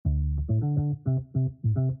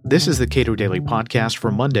This is the Cato Daily Podcast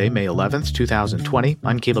for Monday, May 11th, 2020.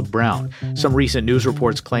 I'm Caleb Brown. Some recent news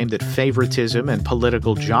reports claim that favoritism and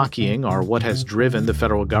political jockeying are what has driven the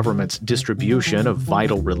federal government's distribution of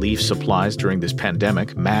vital relief supplies during this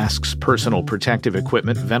pandemic: masks, personal protective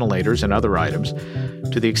equipment, ventilators, and other items.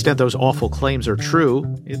 To the extent those awful claims are true,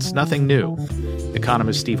 it's nothing new.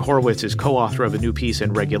 Economist Steve Horwitz is co-author of a new piece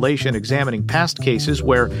in Regulation examining past cases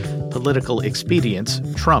where political expedience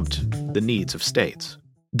trumped the needs of states.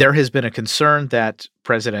 There has been a concern that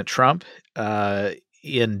President Trump,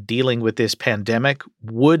 in dealing with this pandemic,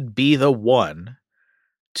 would be the one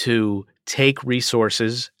to take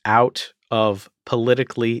resources out of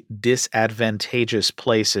politically disadvantageous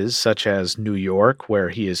places, such as New York, where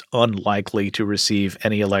he is unlikely to receive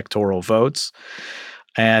any electoral votes,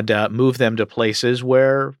 and move them to places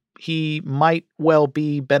where he might well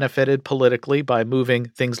be benefited politically by moving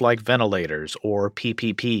things like ventilators or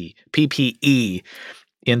PPE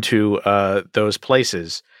into those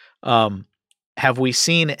places. Have we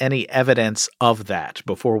seen any evidence of that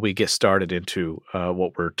before we get started into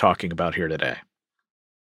what we're talking about here today?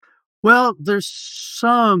 Well, there's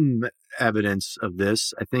some evidence of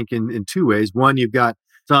this, I think, in two ways. One, you've got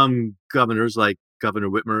some governors like Governor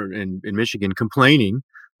Whitmer in Michigan complaining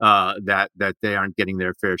that they aren't getting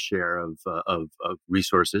their fair share of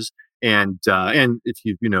resources. And if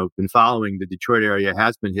you've been following, the Detroit area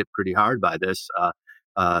has been hit pretty hard by this.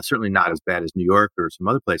 Certainly not as bad as New York or some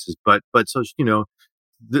other places, but so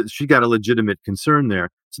she got a legitimate concern there.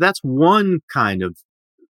 So that's one kind of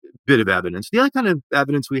bit of evidence. The other kind of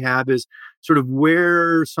evidence we have is sort of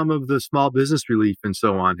where some of the small business relief and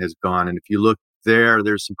so on has gone. And if you look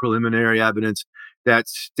there's some preliminary evidence that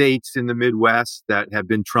states in the Midwest that have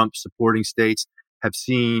been Trump supporting states have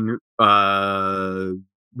seen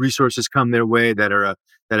resources come their way that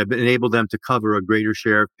have enabled them to cover a greater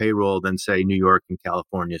share of payroll than, say, New York and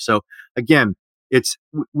California. So again,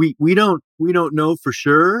 we don't know for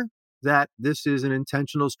sure that this is an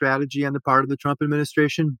intentional strategy on the part of the Trump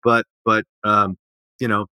administration, but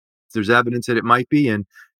there's evidence that it might be,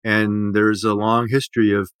 and there's a long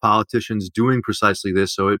history of politicians doing precisely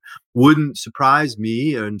this. So it wouldn't surprise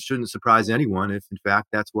me and shouldn't surprise anyone if, in fact,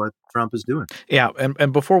 that's what Trump is doing. Yeah,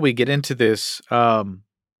 and before we get into this,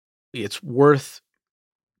 it's worth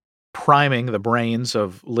priming the brains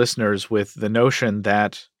of listeners with the notion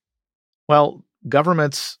that, well,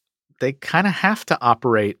 governments, they kind of have to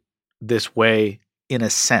operate this way in a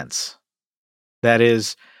sense. That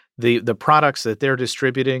is, the products that they're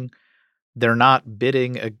distributing, they're not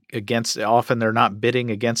bidding against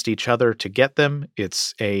each other to get them.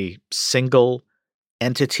 It's a single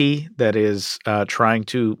entity that is trying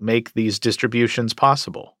to make these distributions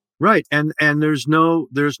possible. Right. And there's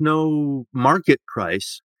no market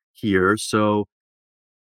price here. So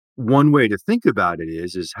one way to think about it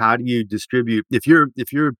is how do you distribute, if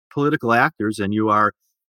you're political actors and you are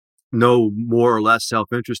no more or less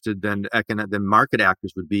self-interested than market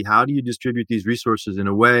actors would be, how do you distribute these resources in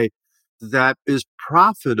a way that is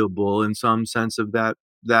profitable in some sense of that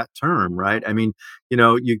term, right? I mean,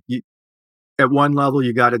 you at one level,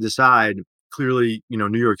 you got to decide clearly,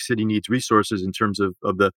 New York City needs resources in terms of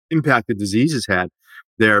the impact the disease has had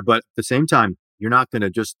there. But at the same time, you're not going to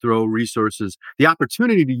just throw resources, the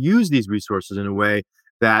opportunity to use these resources in a way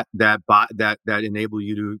that enable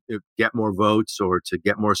you to get more votes or to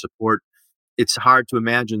get more support. It's hard to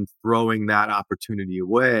imagine throwing that opportunity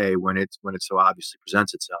away when it so obviously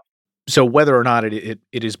presents itself. So whether or not it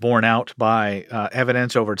is borne out by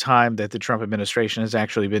evidence over time that the Trump administration has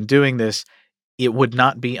actually been doing this, it would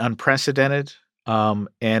not be unprecedented. And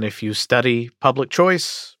if you study public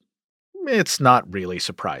choice, it's not really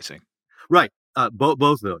surprising. Right. Both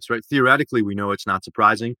of those, right? Theoretically, we know it's not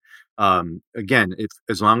surprising. Again,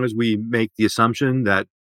 as long as we make the assumption that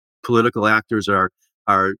political actors are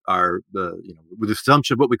with the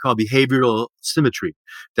assumption of what we call behavioral symmetry,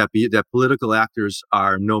 that political actors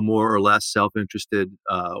are no more or less self-interested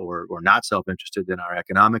or not self-interested than our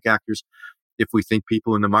economic actors. If we think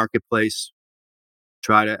people in the marketplace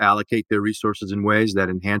try to allocate their resources in ways that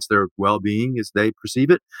enhance their well-being as they perceive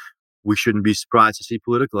it, we shouldn't be surprised to see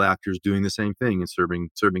political actors doing the same thing and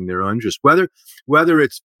serving their own interests. Whether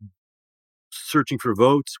it's searching for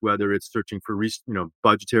votes, whether it's searching for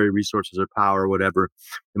budgetary resources or power, whatever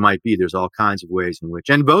it might be, there's all kinds of ways in which,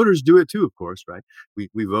 and voters do it too, of course, right?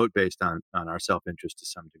 We vote based on our self-interest to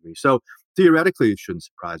some degree. So theoretically, it shouldn't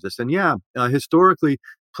surprise us. And historically,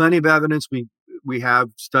 plenty of evidence. We have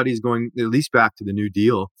studies going at least back to the New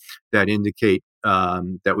Deal that indicate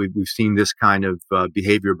that we've seen this kind of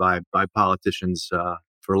behavior by politicians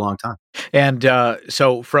for a long time. And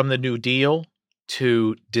so from the New Deal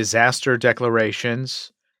to disaster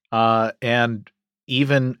declarations, and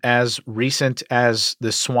even as recent as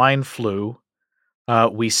the swine flu,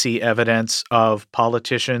 we see evidence of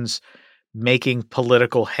politicians making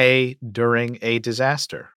political hay during a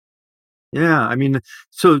disaster. Yeah, I mean,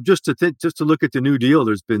 so just to look at the New Deal,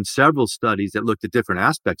 there's been several studies that looked at different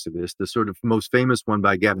aspects of this. The sort of most famous one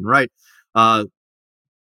by Gavin Wright uh,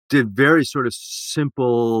 did very sort of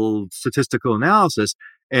simple statistical analysis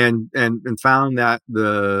and found that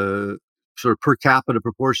the sort of per capita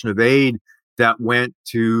proportion of aid that went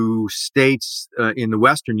to states in the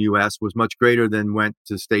Western U.S. was much greater than went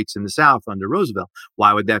to states in the South under Roosevelt.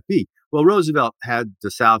 Why would that be? Well, Roosevelt had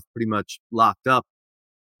the South pretty much locked up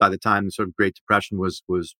by the time the sort of Great Depression was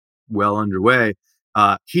well underway.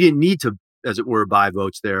 He didn't need to, as it were, buy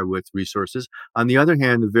votes there with resources. On the other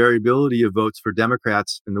hand, the variability of votes for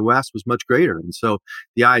Democrats in the West was much greater, and so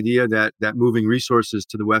the idea that moving resources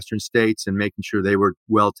to the Western states and making sure they were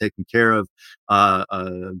well taken care of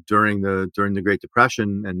during the Great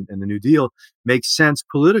Depression and the New Deal makes sense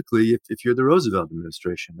politically if you're the Roosevelt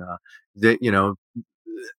administration. That you know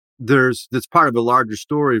that's part of a larger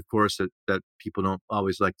story, of course, that people don't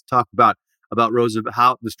always like to talk about Roosevelt,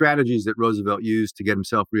 how the strategies that Roosevelt used to get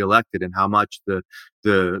himself reelected, and how much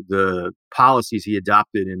the policies he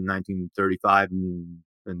adopted in 1935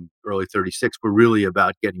 and early 36 were really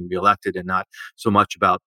about getting reelected and not so much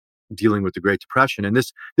about dealing with the Great Depression. And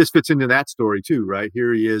this fits into that story too, right?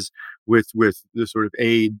 Here he is with the sort of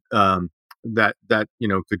aid that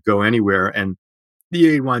could go anywhere, and the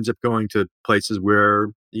aid winds up going to places where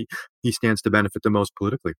he stands to benefit the most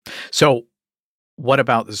politically. So, what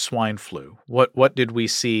about the swine flu? What did we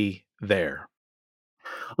see there?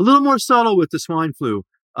 A little more subtle with the swine flu.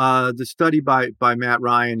 The study by Matt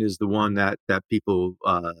Ryan is the one that people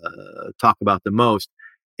talk about the most,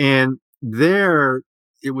 and there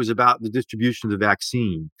it was about the distribution of the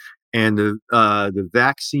vaccine, and the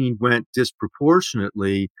vaccine went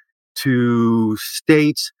disproportionately to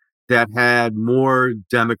states that had more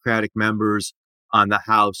Democratic members on the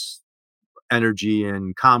House Energy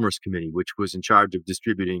and Commerce Committee, which was in charge of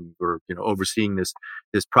distributing or overseeing this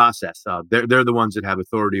process. They're the ones that have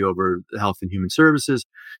authority over health and human services.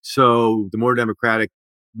 So the more Democratic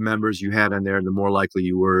members you had on there, the more likely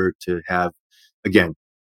you were to have, again,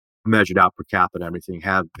 measured out per capita, everything,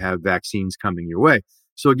 have vaccines coming your way.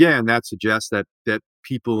 So again, that suggests that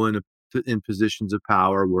people in positions of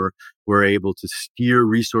power were able to steer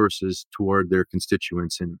resources toward their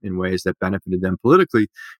constituents in ways that benefited them politically,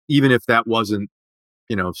 even if that wasn't,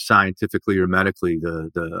 scientifically or medically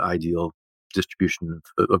the ideal distribution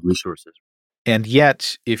of resources. And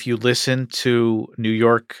yet, if you listen to New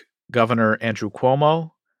York Governor Andrew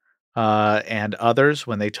Cuomo and others,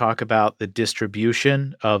 when they talk about the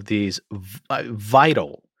distribution of these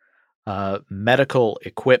vital medical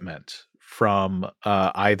equipment from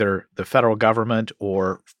either the federal government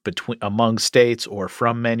or among states or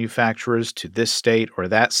from manufacturers to this state or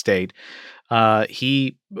that state,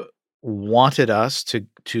 he wanted us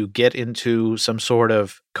to get into some sort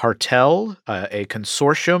of cartel, a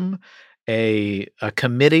consortium, a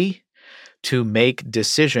committee to make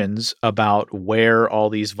decisions about where all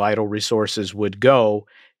these vital resources would go.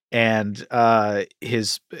 And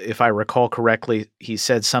if I recall correctly, he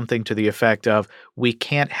said something to the effect of, we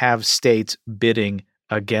can't have states bidding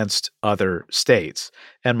against other states.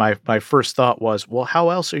 And my first thought was, well, how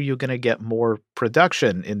else are you going to get more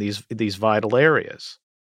production in these vital areas?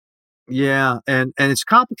 Yeah, and it's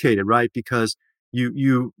complicated, right? Because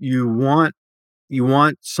you want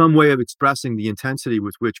some way of expressing the intensity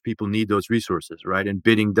with which people need those resources, right? And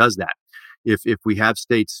bidding does that. If we have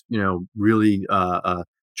states, really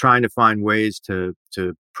trying to find ways to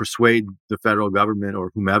persuade the federal government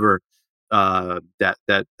or whomever that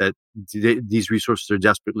these resources are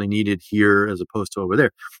desperately needed here as opposed to over there.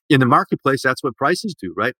 In the marketplace, that's what prices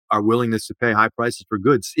do, right? Our willingness to pay high prices for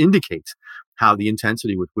goods indicates how the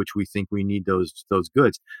intensity with which we think we need those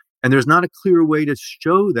goods. And there's not a clear way to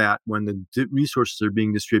show that when the resources are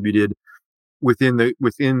being distributed within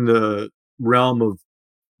the realm of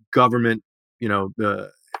government,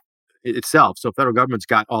 itself. So federal government's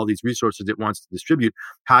got all these resources it wants to distribute.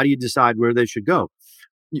 How do you decide where they should go?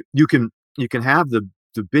 You can have the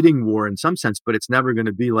bidding war in some sense, but it's never going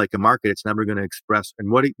to be like a market. It's never going to express. And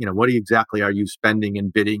what exactly are you spending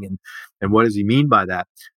and bidding, and what does he mean by that?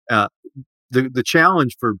 The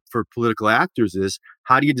challenge for political actors is,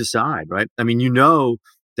 how do you decide, right? I mean,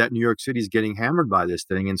 that New York City is getting hammered by this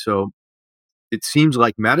thing, and so it seems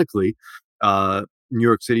like medically, New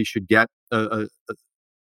York City should get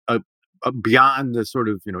a beyond the sort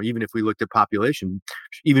of, even if we looked at population,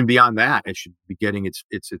 even beyond that, it should be getting its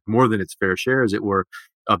more than its fair share, as it were,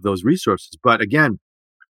 of those resources. But again,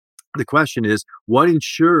 the question is, what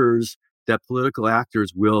ensures that political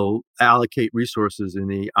actors will allocate resources in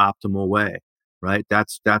the optimal way, right?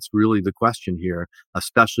 That's really the question here,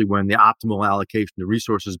 especially when the optimal allocation of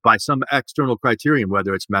resources by some external criterion,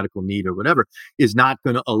 whether it's medical need or whatever, is not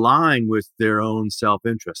going to align with their own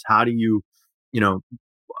self-interest. How do you,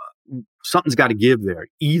 something's got to give there.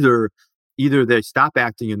 Either they stop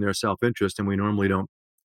acting in their self-interest, and we normally don't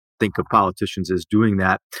think of politicians as doing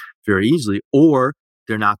that very easily, or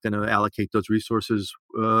they're not going to allocate those resources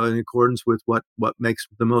in accordance with what makes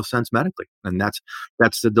the most sense medically. And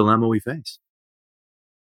that's the dilemma we face.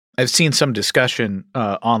 I've seen some discussion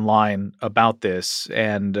online about this,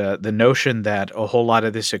 and the notion that a whole lot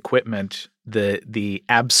of this equipment, the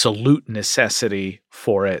absolute necessity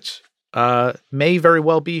for it, may very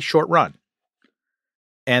well be short run.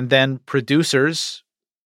 And then producers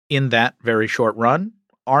in that very short run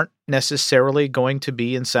aren't necessarily going to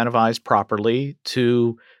be incentivized properly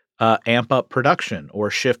to amp up production or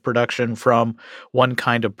shift production from one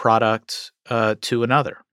kind of product to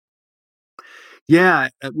another. Yeah,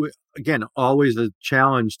 again, always a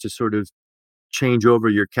challenge to sort of change over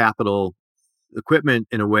your capital equipment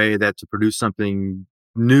in a way that to produce something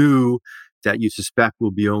new that you suspect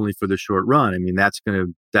will be only for the short run. I mean, that's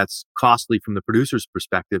costly from the producer's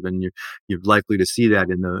perspective, and you're likely to see that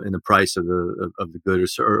in the price of the good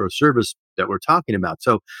or service that we're talking about.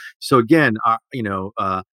 So again,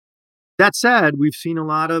 that said, we've seen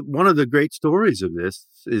one of the great stories of this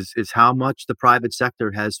is how much the private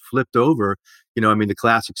sector has flipped over. The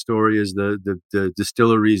classic story is the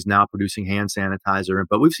distilleries now producing hand sanitizer,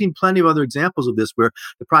 but we've seen plenty of other examples of this where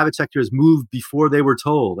the private sector has moved before they were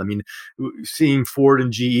told. I mean, seeing Ford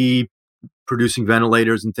and GE producing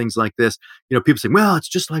ventilators and things like this, people saying, well, it's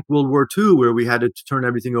just like World War II where we had to turn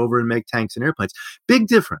everything over and make tanks and airplanes. Big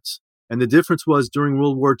difference. And the difference was during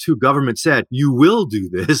World War II, government said, you will do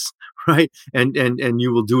this, right? And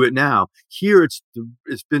you will do it now. Here, it's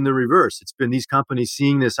been the reverse. It's been these companies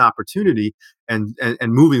seeing this opportunity and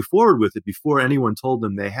moving forward with it before anyone told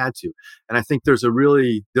them they had to. And I think there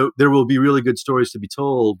will be really good stories to be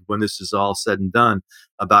told when this is all said and done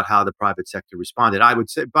about how the private sector responded. I would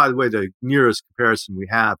say, by the way, the nearest comparison we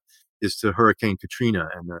have is to Hurricane Katrina,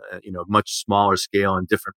 and much smaller scale and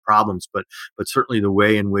different problems, but certainly the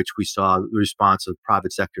way in which we saw the response of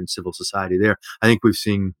private sector and civil society there. I think we've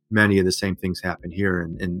seen many of the same things happen here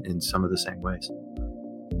in some of the same ways.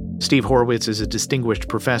 Steve Horwitz is a distinguished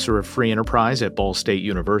professor of free enterprise at Ball State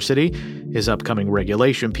University. His upcoming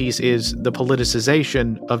regulation piece is The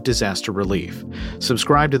Politicization of Disaster Relief.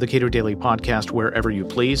 Subscribe to the Cato Daily Podcast wherever you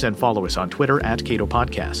please, and follow us on Twitter @Cato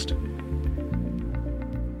Podcast.